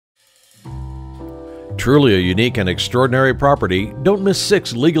Truly a unique and extraordinary property, don't miss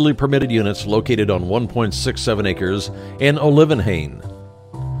 6 legally permitted units located on 1.67 acres in Olivenhain.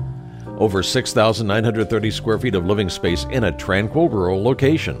 Over 6,930 square feet of living space in a tranquil rural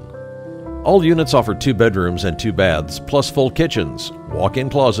location. All units offer 2 bedrooms and 2 baths, plus full kitchens, walk-in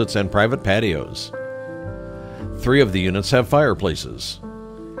closets, and private patios. 3 of the units have fireplaces.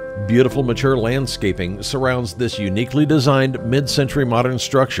 Beautiful mature landscaping surrounds this uniquely designed mid-century modern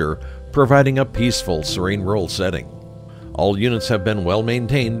structure, providing a peaceful, serene rural setting. All units have been well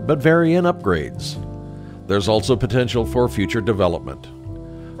maintained but vary in upgrades. There's also potential for future development.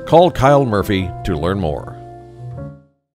 Call Kyle Murphy to learn more.